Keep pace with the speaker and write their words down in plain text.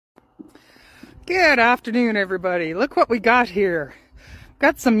Good afternoon, everybody. Look what we got here.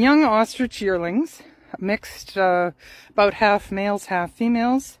 Got some young ostrich yearlings, mixed, about half males, half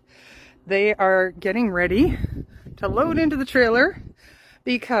females. They are getting ready to load into the trailer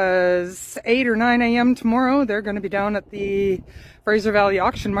because 8 or 9 a.m. tomorrow they're going to be down at the Fraser Valley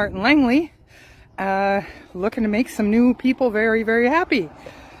Auction Mart in Langley, looking to make some new people very, very happy.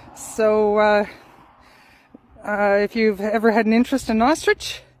 So if you've ever had an interest in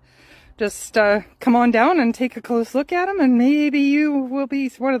ostrich, just come on down and take a close look at them, and maybe you will be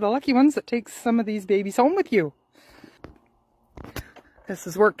one of the lucky ones that takes some of these babies home with you. This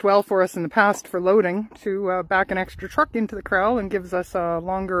has worked well for us in the past for loading, to back an extra truck into the corral, and gives us a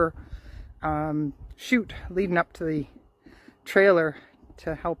longer chute leading up to the trailer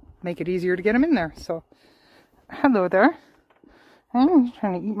to help make it easier to get them in there. So, hello there. I'm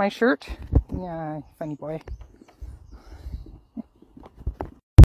trying to eat my shirt. Yeah, funny boy.